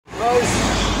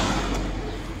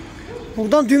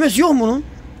Buradan düğmesi yok mu bunun?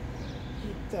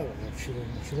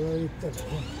 Şurada iptal.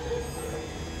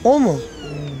 O mu?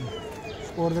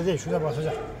 Orada değil, şurada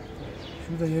basacak.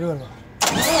 Şurada yeri var bak.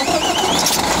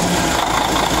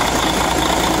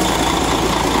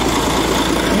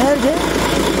 Nerede?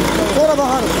 Sonra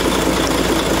bakarız.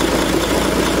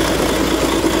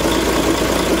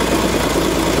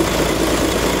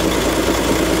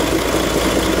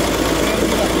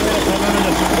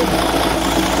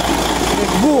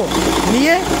 Bu.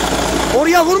 Niye?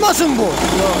 Oraya vurmasın bu. Yok.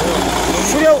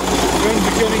 Şuraya... Ön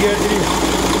dükkanı gerdiriyor.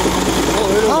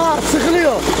 Aa,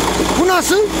 sıkılıyor. Bu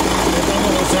nasıl?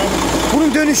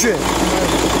 Bunun dönüşü.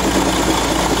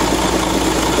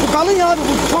 Bu kalın ya abi.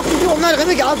 Bu çok gidiyor. Onlar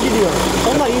demek ki az gidiyor.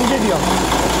 Onlar ince diyor.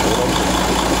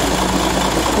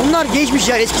 Bunlar geçmiş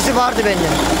ya. Eskisi vardı bende.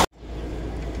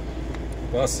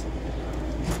 Bas.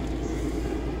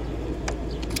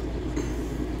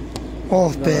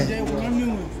 Oh be.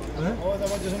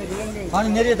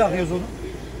 Hani nereye takıyoruz onu?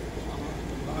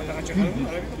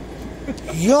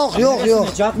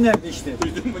 Yok. Çap nerede işte?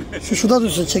 Şurada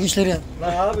dursun çekişleri.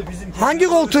 Lan abi bizim... Hangi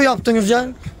koltuğu yaptınız ya?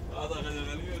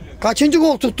 Kaçıncı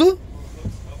koltuktu?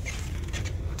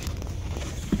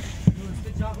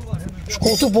 Şu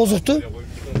koltuk bozuktu.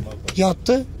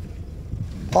 Yattı.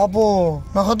 Abo,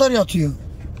 ne kadar yatıyor?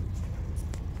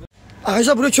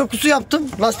 Arkadaşlar buraya çöp kutusu yaptım.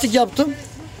 Lastik yaptım.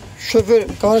 Şoför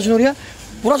garajın oraya.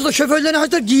 Burası da şoförlerin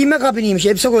arkadaşlar giyinme kabiniymiş.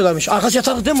 Elbise koyularmış. Arkası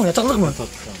yataklık değil mi? Yataklık mı?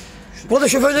 Burada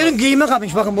şoförlerin giyinme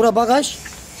kabiniymiş. Bakın bura bagaj.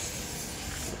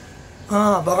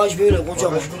 Ha, bagaj böyle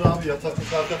kocaman. Bagaj bura abi,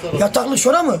 yataklık arka tarafı. Yataklık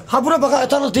şura mı? Ha, bura bagaj,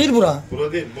 yataklık değil bura.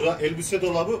 Bura değil. Bura elbise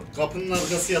dolabı. Kapının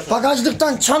arkası yatak.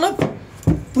 Bagajlıktan çalıp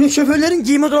buraya şoförlerin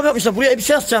giyinme dolabı yapmışlar. Buraya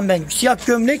elbise asacağım ben. Siyah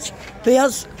gömlek,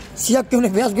 beyaz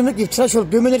gömlek değil. Tıraş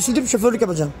olup gömleleri sildirip şoförlük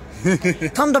yapacağım.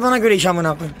 Tam da bana göre iş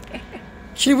amına koyayım.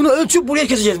 Şimdi bunu ölçüp buraya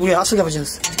keseceğiz. Buraya asıl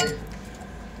yapacağız.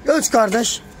 Ölç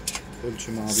kardeş.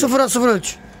 Ölçüm abi. 0'a 0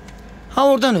 ölç. Ha,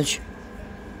 oradan ölç.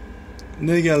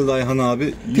 Ne geldi Ayhan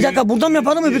abi? Bir dakika, buradan mı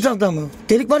yapalım mı bir taraftan mı?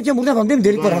 Delik varken buradan yapalım değil mi?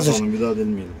 Delik var hazır. Bir daha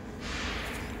delmeyelim.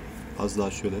 Az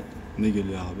daha şöyle. Ne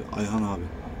geliyor abi? Ayhan abi.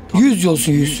 100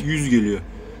 olsun 100. 100 geliyor.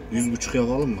 100,5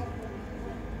 yapalım mı?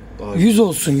 Daha 100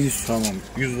 olsun 100. Tamam.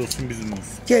 100 olsun bizim olsun.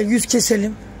 Gel 100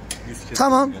 keselim. 100 keselim.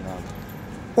 Tamam.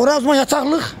 Orası o zaman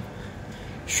yataklık.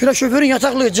 Şurada şoförün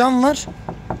yataklığı, cam var.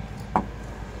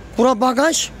 Bura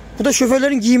bagaj. Bu da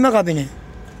şoförlerin giyinme kabini.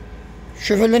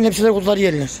 Şoförlerin hepsi de koltukları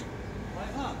yerler.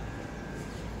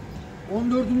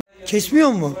 14.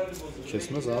 Kesmiyor mu?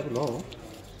 Kesmez abi la o.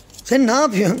 Sen ne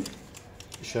yapıyorsun?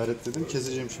 İşaretledim,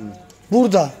 keseceğim şimdi.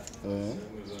 Burada.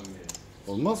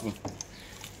 Olmaz mı?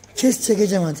 Kes,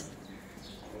 çekeceğim hadi.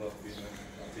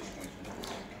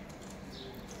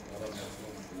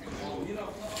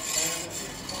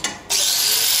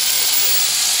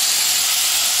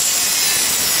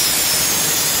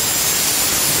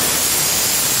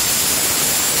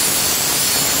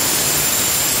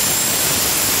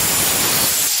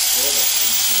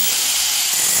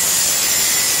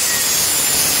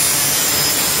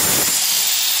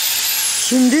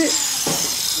 Şimdi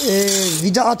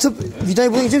vida atıp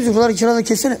vidayı buraya gideceğiz. Buraları kenardan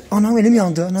kessene. Anam elim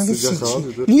yandı. Anam sıcak abi.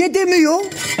 Niye demiyor?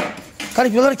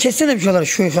 Kardeş buraları kessene bir şeyler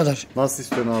şu kadar. Nasıl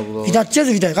istiyorsun abi bu? Vida atacağız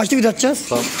ya vidayı. Kaçta vida atacağız?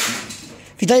 Tamam.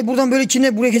 Vidayı buradan böyle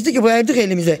içine buraya kestik ya, buraya ayırdık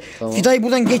elimize. Tamam. Vidayı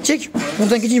buradan geçecek.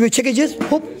 Buradan geçince böyle çekeceğiz.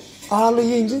 Hop. Ağırlığı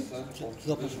yiyince.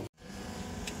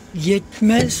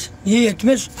 Yetmez. Niye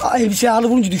yetmez? Elbiseye ağırlığı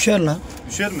vurunca düşer lan.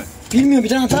 Düşer mi? Bilmiyorum, bir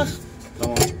tane tak.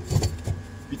 Tamam.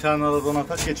 Bir tane aradan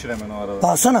atak, geçir hemen o arada.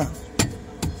 Baksana.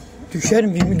 Düşer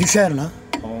mi? Düşer lan.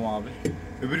 Tamam abi.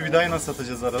 Öbür vidayı nasıl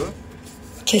atacağız arada?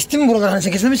 Kestin mi buraları? Hani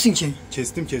sen kesmemişsin ki.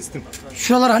 Kestim.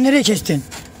 Şuraları hani nereye kestin?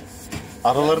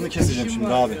 Aralarını keseceğim şimdi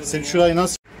abi. Sen şurayı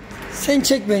nasıl... Sen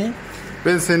çek beni.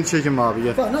 Ben seni çekeyim abi,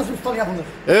 gel. Bak nasıl ustalık yapılır.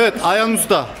 Evet, Ayhan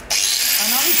Usta. Ananı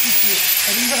tutuyor.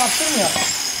 Elimize kaptırmıyor.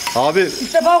 Abi...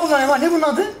 İlk defa kullanıyorum ha. Ne bunun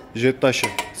adı? Jet taşı.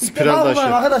 İlk defa Spiral taşı.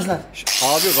 kullanıyorum arkadaşlar.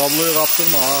 Abi kabloyu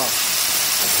kaptırma ha.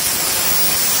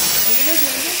 Elime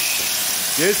geliyor.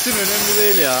 Geçsin, önemli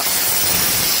değil ya.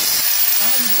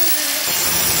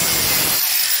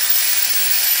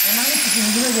 Ananı tutuyor.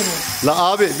 Yüzüme geliyor.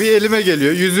 La abi bir elime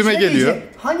geliyor, yüzüme geliyor.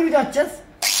 Hangi bir de atacağız?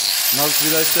 Nasıl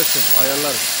bir daha istersen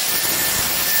ayarlarız.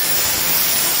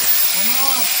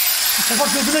 Ana.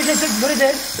 Kafa gözüme gelsek böyle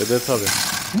der. Eder tabi.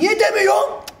 Niye demiyor?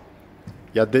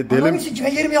 Ya deli Ananı mi? sikime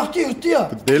yerimi yaktı yırttı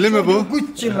ya. Deli mi bu?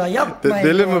 Gıççırla yapmayın.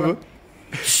 Deli mi bu?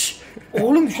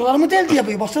 Oğlum şularımı deldi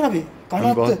yapıyor. Baksana bir.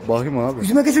 Kanattı. Bakayım abi.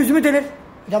 Yüzüme gelse yüzüme deler.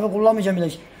 Bir daha ben kullanmayacağım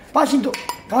bile. Bak şimdi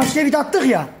karşıya vida attık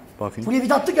ya. Bakayım. Buraya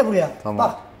vida attık ya buraya. Tamam.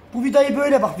 Bak bu vidayı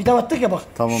böyle bak. Vida attık ya bak.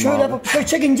 Tamam şöyle abi. bak, şöyle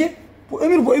çekince Bu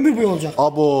ömür boyu olacak.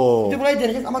 Abo. Bir de burayı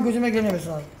deneyeceğiz ama gözüme gelmemesi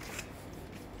lazım.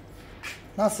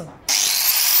 Nasıl?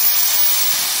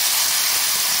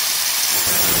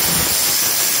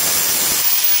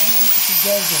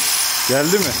 Geldi.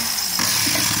 Geldi mi?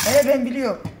 Evet ben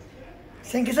biliyorum.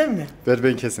 Sen keser mi? Ver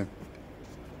ben kesin.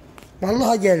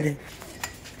 Vallahi geldi.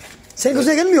 Sen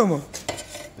gözüne gelmiyor mu?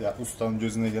 Ya ustanın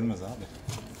gözüne gelmez abi.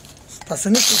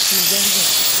 Tasını tutayım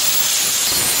geldi.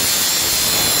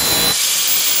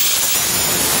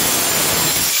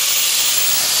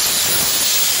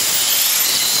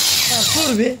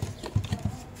 Dur bir.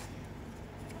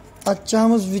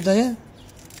 Atacağımız vidaya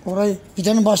orayı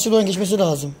vidanın başlığı olan geçmesi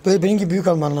lazım. Böyle benim gibi büyük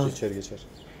alman lazım. Geçer.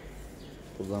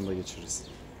 Buradan da geçiririz.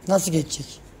 Nasıl geçecek?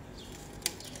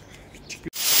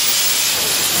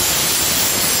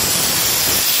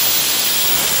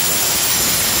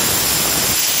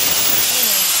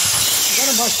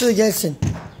 Vidanın başlığı gelsin.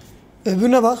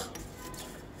 Öbürüne bak.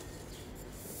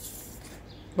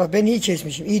 Bak ben iyi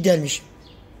kesmişim, iyi delmişim.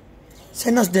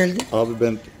 Sen nasıl deldin? Abi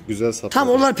ben güzel sapladım.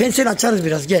 Tamam onlar pensel açarız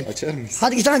biraz gel. Açar mıyız?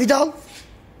 Hadi 2 tane vida al.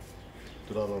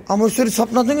 Dur alalım. Amortisörü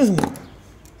sapladınız mı?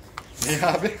 Ne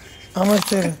abi?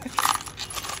 Amortisörü.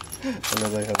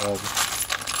 Öyle de abi.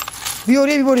 Bir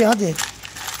oraya hadi.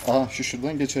 Aha şu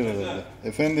şuradan geçer herhalde.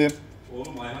 Efendim.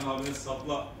 Oğlum Ayhan abinin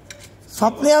sapla.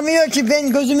 Saplayamıyor ki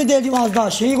ben gözümü deldim az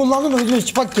daha. Şeyi kullandım da gözüme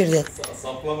çıpak girdi.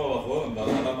 Saplama bak oğlum. Bak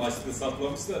adam açtı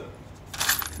saplamışsa.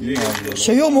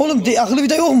 Şey yok mu oğlum? Akıllı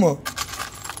vida yok mu?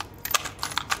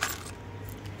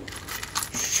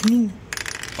 Şunun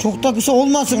çok da kısa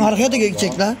olmasın. Arkaya da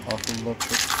geçecek lan. Akıllar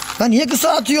çok. Lan niye kısa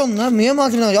atıyorsun lan? Niye mi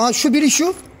atıyorsun? Ya şu biri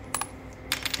şu.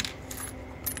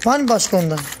 Var mı başka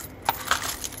ondan?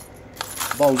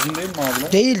 Daha uzun değil mi abi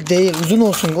lan? Değil uzun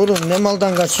olsun oğlum. Ne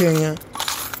maldan kaçıyorsun ya?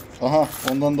 Aha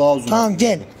ondan daha uzun. Tamam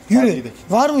gel Hadi yürü. gidelim.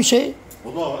 Var mı şey?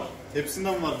 O da var.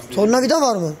 Hepsinden var bizde. Tornavida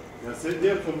var mı? Ya sen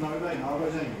diğer tornavidayı ne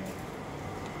yapacaksın ya?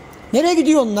 Nereye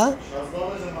gidiyorsun lan? Şazda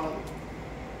alacaksın abi.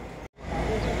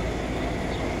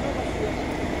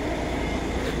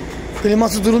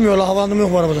 Kliması durmuyor la, havalandım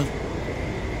yok bu arabadan.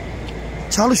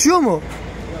 Çalışıyor mu?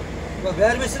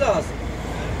 Vermesi lazım.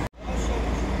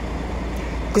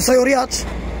 Kısa oraya at.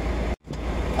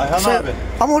 Ayhan abi.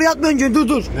 Ama oraya atma önce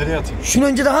dur. Nereye atayım? Şunu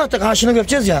önce daha at da karşına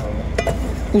yapacağız ya.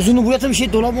 Uzunu buraya at bir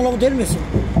şey dolap delmesin.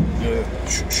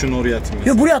 Şunu oraya atayım.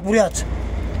 Yok buraya at.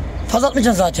 Fazla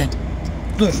atmayacaksın zaten.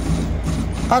 Dur.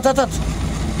 At. Hah,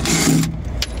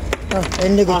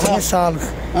 eline götürene sağlık.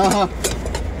 Aha.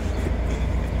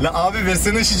 La abi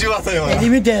versene şu civatayı bana.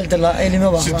 Elimi deldi la,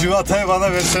 elime bak Şu la. civatayı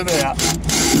bana versene ya.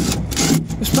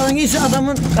 Ustanın iyisi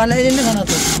adamın elini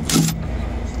kanatır.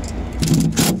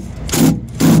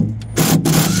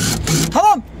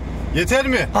 Tamam. Yeter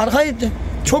mi? Arkaya gitti.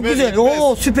 Çok Gitmez, güzel. gitmez.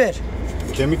 Oo süper.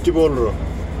 Kemik gibi olur o.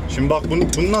 Şimdi bak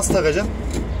bunu nasıl takacaksın?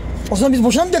 O zaman biz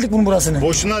boşuna mı deldik bunun burasını?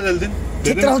 Boşuna deldin.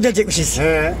 Tek tarafı delecekmişiz.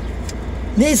 He.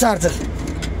 Neyse artık.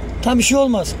 Tam bir şey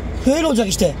olmaz. Böyle olacak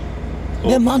işte.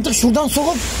 Ve mantık şuradan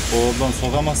sokup. Oradan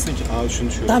sokamazsın ki. Aa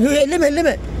şunu şöyle. Tamam böyle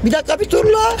elleme. Bir dakika bir dur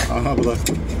la. Aha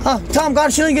bıraktım. Ha tamam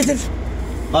karşına getir.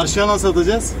 Karşıya nasıl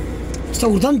atacağız? İşte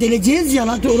oradan deleceğiz ya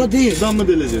lan. Orada değil. Buradan mı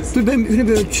deleceğiz? Dur ben ürünü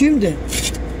bir ölçeyim de.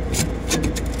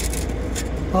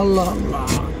 Allah Allah.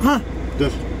 Ha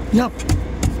Dur. yap.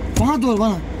 Bana doğru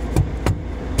bana.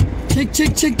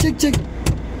 Çek.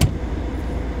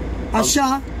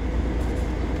 Aşağı.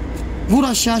 Vur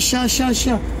aşağı.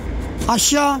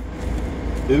 Aşağı.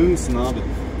 Emin misin abi?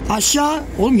 Aşağı.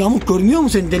 Oğlum yamuk görmüyor mu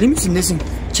sen? Deli misin? Nesin?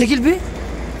 Çekil bir.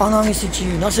 Ananı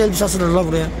sikiyim. Nasıl elbise asılır la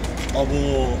buraya? Abo.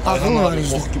 Akıl Ayhan var abi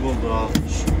işte. bok gibi oldu ha.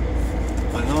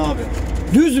 Ayhan abi.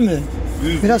 Düz mü?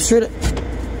 Düz. Biraz şöyle.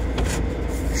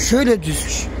 Şöyle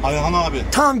düz. Ayhan abi.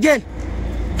 Tamam gel.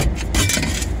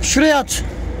 Şuraya at.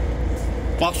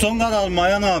 Bak son kadar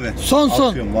Ayhan abi. Son.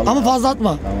 Atıyorum, vallahi. Ama fazla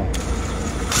atma. Tamam.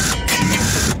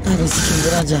 Hadi sikiyim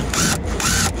duracağım.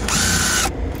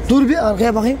 Dur bir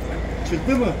arkaya bakayım.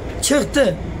 Çıktı mı?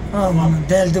 Çıktı. Aman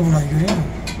deldi burayı görüyor musun?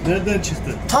 Nereden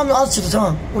çıktı? Tam az çıktı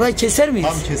tamam. Burayı keser miyiz?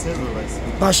 Tam keseriz orayı.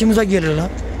 Başımıza gelir lan.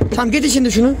 Tamam git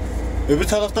şimdi şunu. Öbür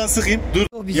taraftan sıkayım. Dur.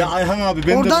 O bizim. Ya Ayhan abi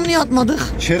ben Oradan de... niye atmadık?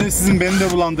 Şerefsizim beni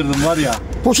de bulandırdın var ya.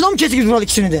 Boşuna mı kestik biz buralı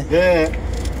ikisini de?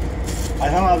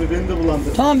 Ayhan abi beni de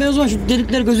bulandırdın. Tamam ben o zaman şu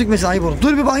delikler gözükmesin ayıp olur.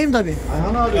 Dur bir bakayım da bir.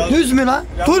 Ayhan abi. Düz mü lan?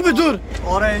 Dur bir dur.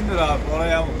 Oraya indir abi.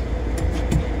 Oraya mı?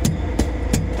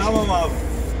 Tamam abi.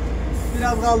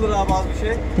 Biraz kaldır abi az bir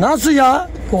şey. Nasıl ya?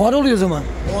 Buhar oluyor o zaman.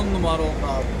 10 numara oldu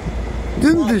abi.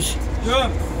 Dümdüz. Dön.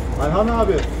 Ayhan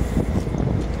abi.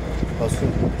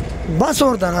 Basıyorum. Bas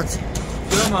oradan hadi.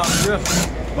 Dön abi dön.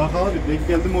 Bak abi denk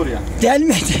geldim oraya.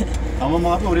 Gelmedi. Tamam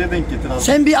abi oraya denk getir abi.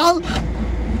 Sen bir al.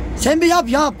 Sen bir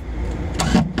yap.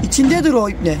 İçindedir o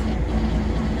ipne.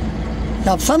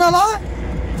 Yapsana la.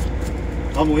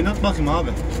 Tam oynat bakayım abi.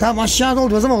 Tamam aşağıda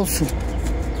oldu o zaman olsun.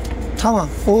 Tamam.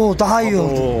 Oo daha iyi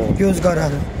oldu. Göz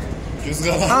kararı. Göz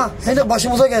kararı. Ha hem de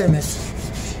başımıza gelmez.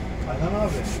 Ayhan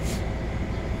abi.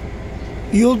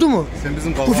 İyi oldu mu? Sen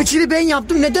bizim Bu fikri ben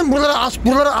yaptım. Neden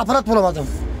buralara aparat bulamadım?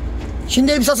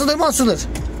 Şimdi elbise asılır mı? Asılır.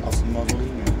 Asılmaz olur mu?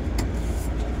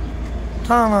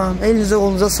 Tamam. Elinize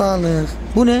kolunuza sağlık.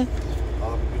 Bu ne?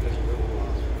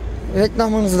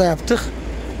 Reklamınızı da yaptık.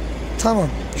 Tamam.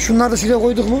 Şunları da şuraya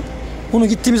koyduk mu? Bunu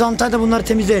gittiğimiz Antalya'da bunları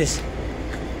temizleriz.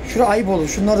 Şuraya ayıp olur.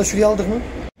 Şunları da şuraya aldık mı?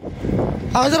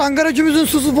 Hazır Ankara Gücümüzün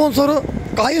su sponsoru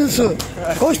Kayın Su.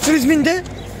 Koç Turizm'inde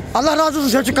Allah razı olsun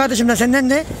Selçuk kardeşimden senden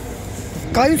de.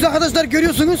 Kayın Su arkadaşlar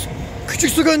görüyorsunuz.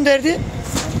 Küçük su gönderdi.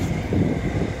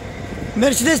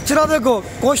 Mercedes Travego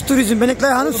Koç Turizm BENEKLİ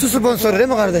Ayhan'ın su sponsoru değil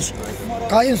mi kardeş?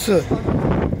 Kayın Su.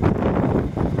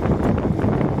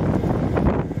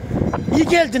 İyi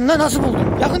geldin lan, nasıl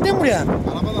buldun? Yakın değil mi buraya?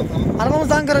 Arabamız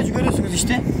da Ankara Gücü görüyorsunuz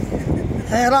işte.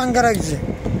 Her Ankara Gücü.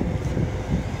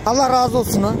 Allah razı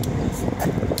olsun ha.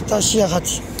 Taşıyak hadi.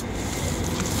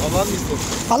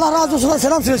 Allah razı olsun,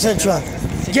 selam söyle Selçuk'a.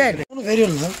 Gel. Bunu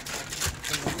veriyorum lan.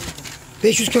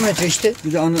 500 kilometre işte.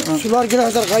 Bir de Sular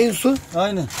girer Kayın Su.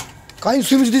 Aynen. Kayın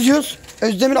suyumuzu diziyoruz.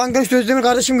 Özdemir Ankara Gücü Özdemir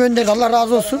kardeşim gönderdi. Allah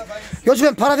razı olsun. Yoksa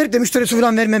ben para verip de müşteri su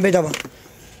falan vermem bedava.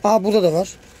 Aa burada da var.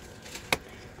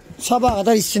 Sabaha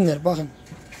kadar içsinler bakın.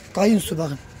 Kayın Su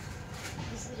bakın.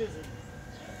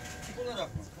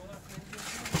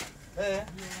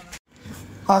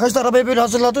 Arkadaşlar arabayı böyle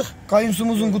hazırladık. Kayın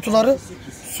suyumuzun kutuları.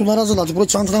 Suları hazırladık. Burada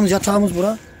çantalarımız, yatağımız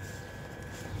bura.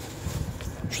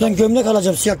 Şuradan gömlek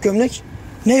alacağım, siyah gömlek.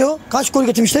 Ne o? Kaç kol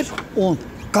getirmişler? 10.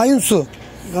 Kayın Su.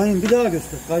 Kayın bir daha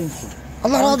göster. Kayın Su.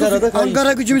 Allah razı olsun.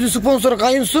 Ankara Gücümüzün sponsoru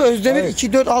Kayın Su. Özdemir Evet.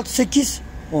 2, 4, 6, 8.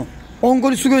 10. 10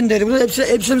 golü su gönderdi. Burada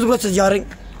elbiselerimizi buraya atacağız yarın.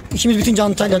 İşimiz bitince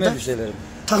Antalya'da.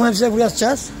 Takım elbiseleri buraya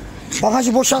atacağız.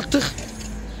 Bagajı boşalttık.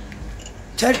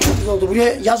 Ter çok güzel oldu.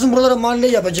 Buraya yazın buralara mahalle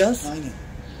yapacağız.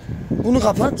 Aynen. Bunu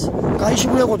kapat.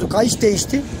 Kayışı buraya koyduk. Kayış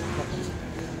değişti.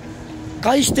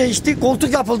 Kayış değişti.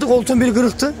 Koltuk yapıldı. Koltuğun biri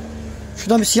kırıktı.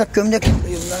 Şuradan bir siyah gömlek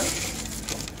koyayım lan.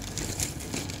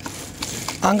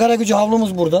 Ankara Gücü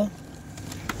havlumuz burada.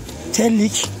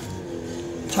 Terlik.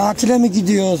 Tatile mi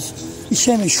gidiyoruz?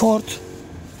 İşe mi? Şort.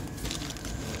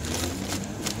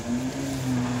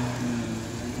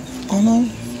 Ana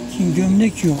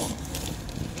gömlek yok.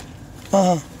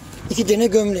 Aha. 2 tane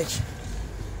gömlek.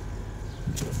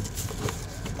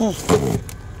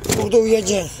 Burada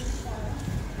uyuyacağız.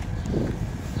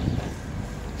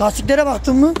 Lastiklere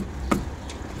baktın mı?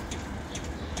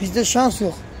 Bizde şans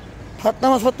yok.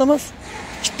 Patlamaz.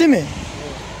 Ciddi mi?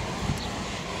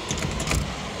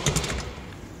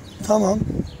 Tamam.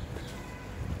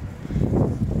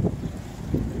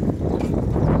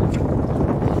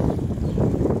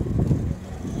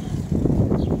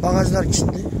 Bagajlar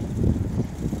kilitli.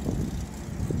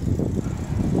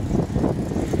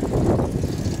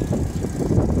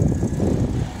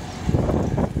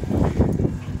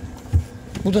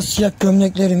 Bu da siyah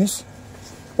gömleklerimiz.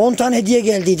 10 tane hediye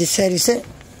geldiydi servise.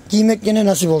 Giymek gene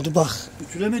nasip oldu bak.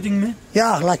 Ütülemedin mi?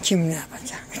 Ya la kim ne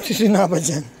yapacak? Ütüsü ne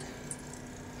yapacaksın?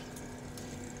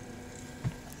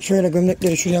 Şöyle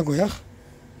gömlekleri şuraya koyak.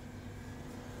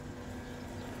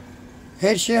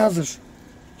 Her şey hazır.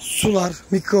 Sular,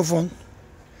 mikrofon.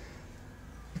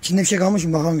 İçinde bir şey kalmış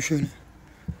mı bakalım şöyle.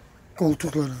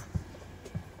 Koltukları.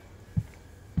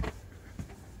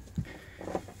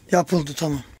 Yapıldı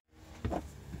tamam.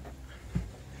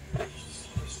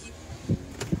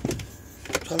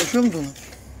 Çalışıyor mu dolap?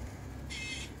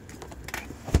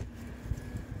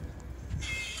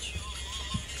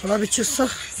 Şuna bir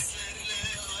çıksak.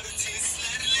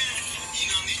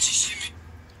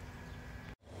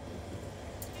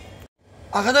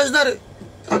 Arkadaşlar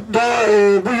daha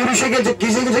bu yürüyüşe gelecek,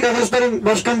 geziye gelecek arkadaşların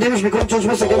başkan demiş mikrofon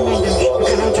çalışmazsa gelmeyin demiş.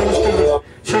 Mikrofonu çalıştırdı.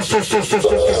 Söz. Söz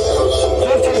çalıştırdım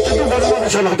bana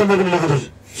inşallah demedim ne kadar.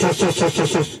 Söz.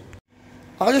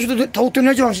 Arkadaşlar şurada tavuk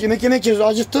dönerci var. Yemek yiyoruz,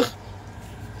 acıktık.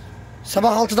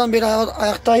 Sabah 6'dan beri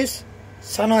ayaktayız.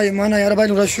 Sanayi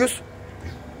arabayla uğraşıyoruz.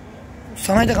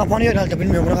 Sanayi de kapanıyor herhalde,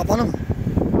 bilmiyorum, bura kapalı mı?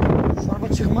 Şu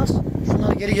araba çıkmaz.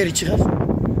 Şunlar geri çıkar.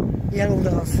 Yer burada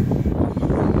kalsın.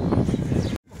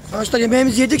 Arkadaşlar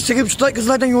yemeğimizi yedik. 8.30'da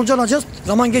Kızılay'dan yolcu alacağız.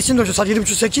 Zaman geçsin de saat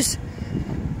 7.30-8.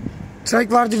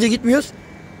 Trafik vardır diye gitmiyoruz.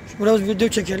 Burada bir video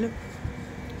çekelim.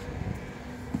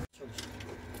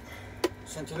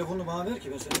 Sen telefonunu bana ver ki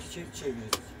ben seni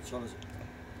çalacağım.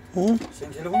 Hı?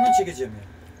 Sen telefondan çekeceğim ya.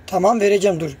 Tamam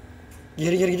vereceğim dur.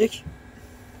 Geri gidelim.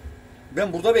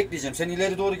 Ben burada bekleyeceğim. Sen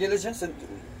ileri doğru geleceksin. Sen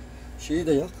şeyi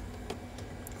de yak.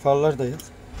 Farları da yak.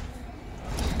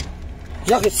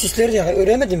 Yak sisleri yak.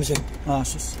 Öğrenemedin mi sen? Ha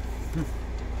sis.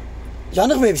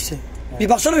 Yanık mı hepsi? Evet. Bir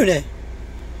baksana öyle.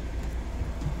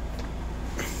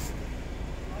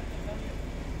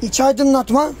 İç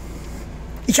aydınlatma.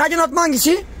 İç aydınlatma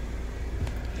hangisi?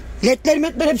 Ledler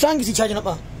metler hepsi hangisi iç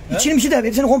aydınlatma? İçinin bir şey de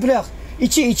hepsini komple yak.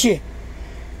 İçi.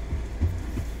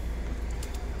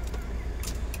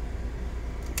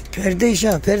 Perde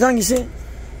işe. Perde hangisi?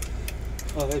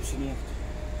 Al hepsini yak.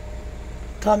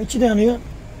 Tamam içi de yanıyor.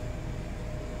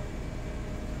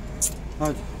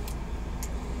 Hadi.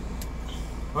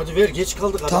 Hadi ver geç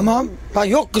kaldık. Tamam. Ha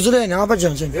yok Kızılay'a ne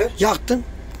yapacaksın sen? Ver. Yaktın.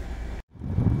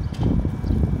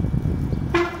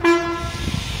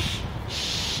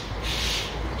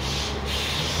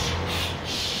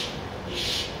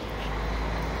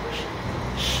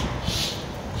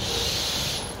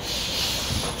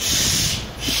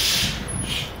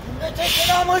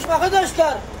 Selamünaleyküm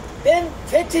arkadaşlar. Ben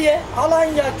Fethiye,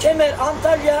 Alanya, Kemer,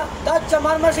 Antalya, Datça,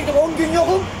 Marmari şeklinde 10 gün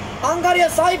yokum. Ankara'ya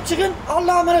sahip çıkın.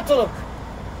 Allah'a emanet olun.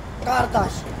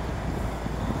 Kardeş.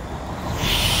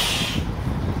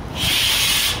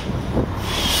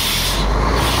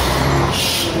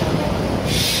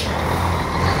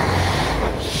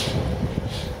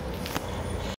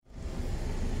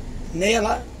 Neye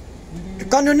la?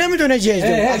 Dükkanın önüne mi döneceğiz?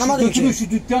 Anlamadım ki. Şu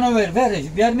dükkana ver.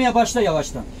 Vermeye başla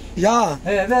yavaştan. Ya.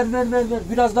 Ver.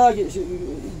 Biraz daha git.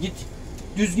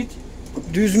 Düz git.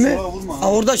 Düz mü?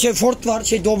 Orada Ford var,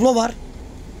 Doblo var.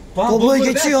 Tamam, Doblo'yu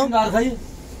geçiyor. Şimdi arkayı.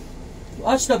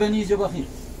 Aç da ben iyice bakayım.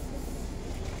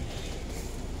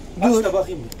 Dur. Aç da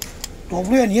bakayım.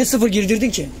 Doblo'ya niye 0 girdirdin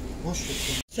ki? Boş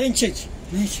ver. Sen çek.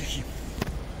 Neyi çekeyim?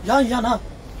 Yan ha.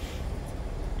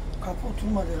 Kapı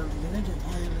oturmadı herhalde. Ne diyeyim?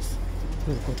 Hayırlısı.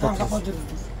 Dur Tamam kapatırız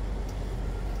dur.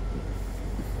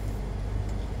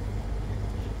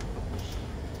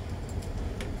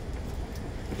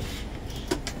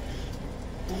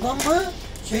 Buradan mı?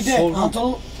 Soldan.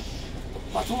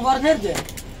 Patrol var nerede?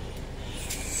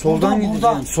 Soldan Buradan.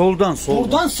 gideceğim. Soldan.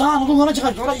 Buradan sağa Anadolu'na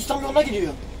çıkar. Orası İstanbul yoluna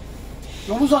gidiyor.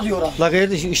 Yol uzatıyor orası. La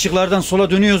kardeş ışıklardan sola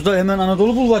dönüyoruz da hemen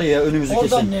Anadolu Bulvarı ya önümüzü kesin.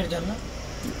 Oradan nereden lan?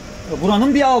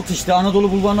 Buranın bir altı işte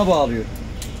Anadolu Bulvarı'na bağlıyor.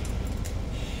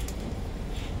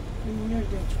 Nereden?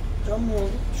 Cam mı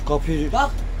oldu? Şu kapıyı Bak.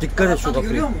 dikkat et şu Atladı, kapıyı.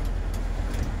 görüyor musun?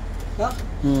 Bak.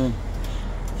 Hı.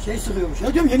 Sıkıyormuş.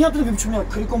 Ya diyorum yeni yaptım bir buçuk lira.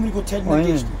 Kriko mriko telmen Aynen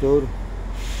geçti. doğru.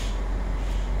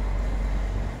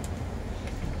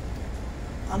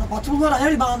 Batılılar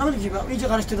her ben anlamadım ki. Ben iyice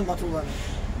karıştırdım Batılıları.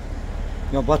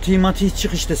 Ya batıyı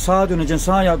çık işte sağa döneceksin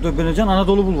sağa döneceksin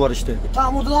Anadolu Bulvarı işte.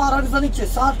 Tamam orada da aranızdan iki.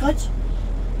 Saat kaç? 7.30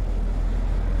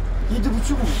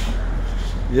 mu?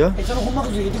 Ya. Sen okunmak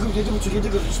üzere 7.40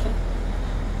 işte.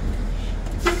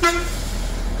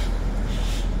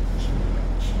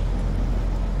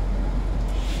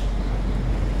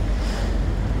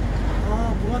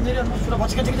 Buradan nereye atmış? Şurada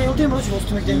Batıkent'e giden yol değil mi? Şurada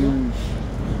Ostim'e giden yol.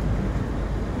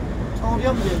 Tam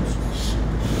oraya mı gelmiş?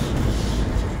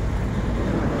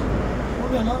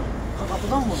 Oraya lan.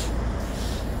 Kapıdan mı?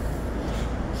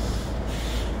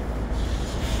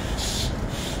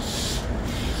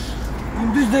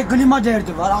 Gündüz de klima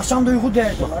derdi var, akşam da uyku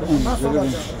derdi var. Nasıl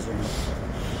olacak?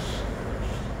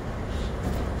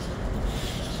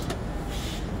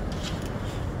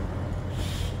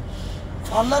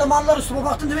 Malları suba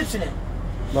baktın değil mi hepsine?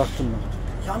 Baktım.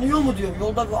 Yanıyor mu diyorum,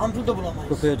 yolda bir ampul de bulamayız.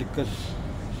 Kapıya dikkat et.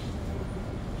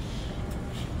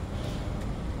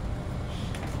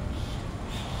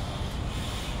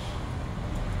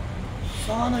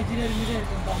 Sağına girer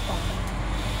bak.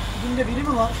 Bugün biri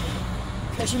mi var?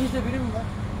 Peşimizde biri mi var?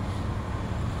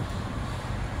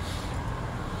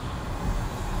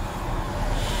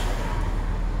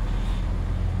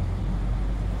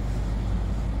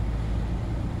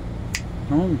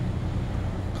 Tamam mı?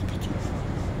 Kapatayım.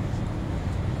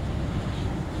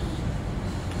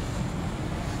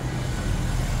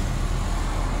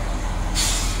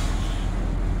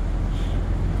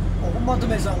 Okunmadı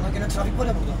mezarına. Gene trafik var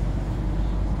ya burada.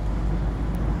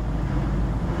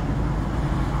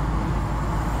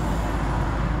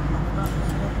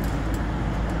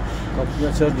 Kapıyı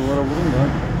açar duvara vurun da.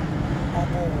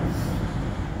 Abo.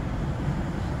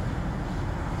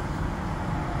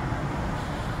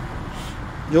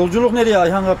 Yolculuk nereye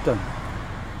Ayhan Kaptan?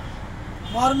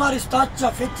 Marmari,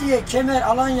 Datça, Fethiye, Kemer,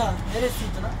 Alanya.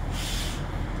 Neresiydi lan?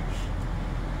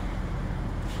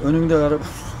 Önünde araba.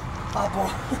 Abo.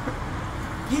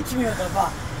 Gitmiyor da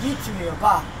bak. Gitmiyor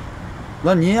bak.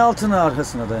 Lan niye altına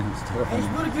arkasına dayanıyorsun?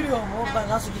 Mecbur giriyorum oradan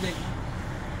nasıl gideyim?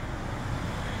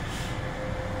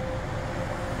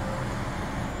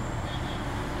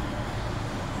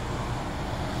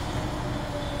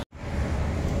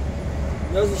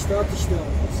 Yaz işte at işte.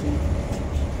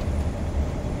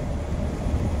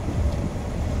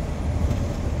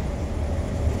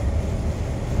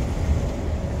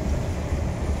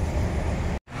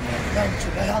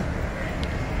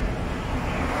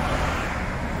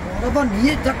 araba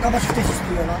niye dakika başı vites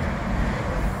istiyor lan?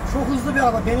 Çok hızlı bir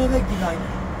araba, BMW gibi aynı.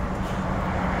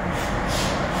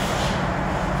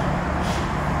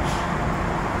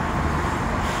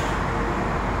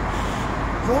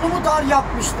 Yolumu dar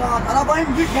yapmışlar, arabayı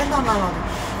büyük ben de anlamadım.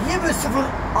 Niye böyle sıfır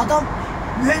adam,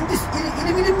 mühendis,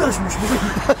 ilim görüşmüş bu.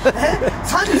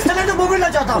 Sanki sitelerde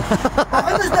mobilyacı adam.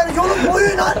 Arkadaşlar yolun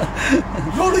boyuyla,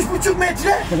 yol 3,5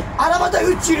 metre, arabada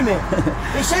 3,20.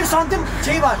 5'er santim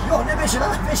şey var, yok ne 5'i lan,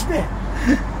 5 mi?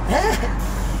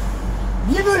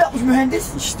 Niye böyle yapmış mühendis?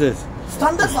 İşte.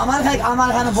 Standart mı?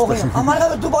 Amerika'nın boku.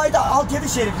 Amerika ve Dubai'de 6-7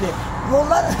 şeritli.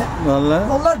 Yollar, Vallahi.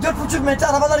 yollar 4,5 metre,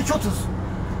 arabalar 2,30.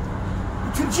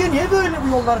 Türkiye niye böyle bu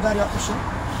yolları dar yapmışsın?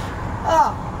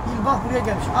 Ha, bak buraya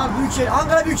gelmiş. Ha, Büyükşehir,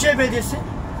 Ankara Büyükşehir Belediyesi.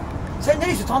 Sen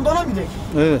neresi? Tandona mı gidelim?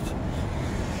 Evet.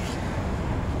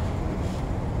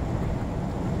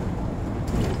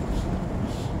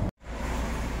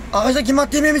 Arkadaşlar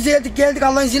kimat yemeğimize geldik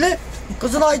Allah'ın izniyle.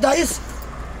 Kızılay'dayız.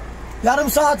 Yarım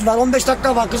saat var, 15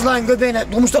 dakika var. Kızılay'ın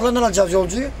göbeğine, Domuştaklarından alacağız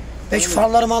yolcuyu. Ben şu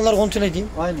farları malları kontrol edeyim.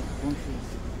 Aynen.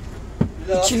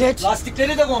 İki led.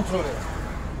 Lastikleri de kontrol et.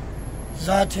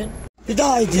 Zaten. Bir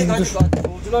daha edeyim dur.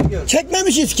 Yolcular geldi.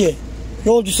 Çekmemişiz ki.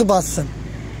 Yolcusu bassın.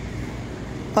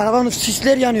 Arabanın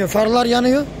sisler yanıyor, farlar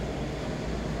yanıyor.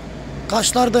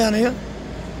 Kaşlar da yanıyor.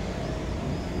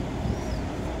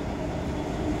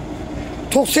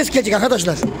 Çok ses gelecek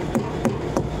arkadaşlar.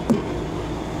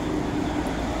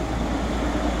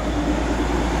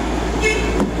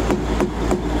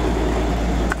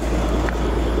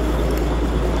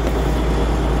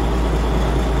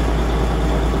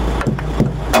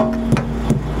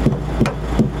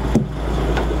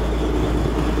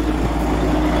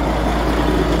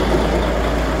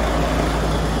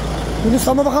 Bugün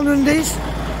Savunma Bakanlığı'nın önündeyiz.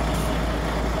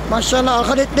 Maşallah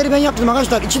arka ledleri ben yaptım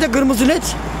arkadaşlar. İçi de kırmızı led.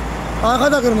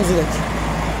 Arkada kırmızı led.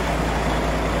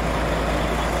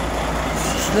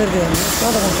 Sisler de yanıyor. Daha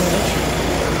da kontrol edelim.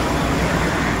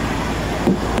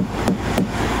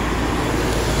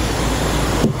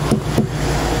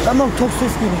 Tamam, çok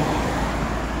ses geliyor.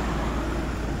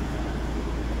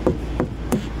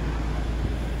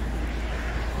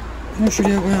 Bunu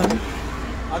şuraya koyalım.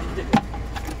 Hadi gidelim.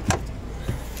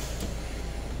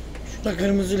 Şurada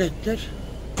kırmızı ledler.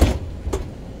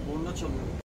 Onunla çalıyor.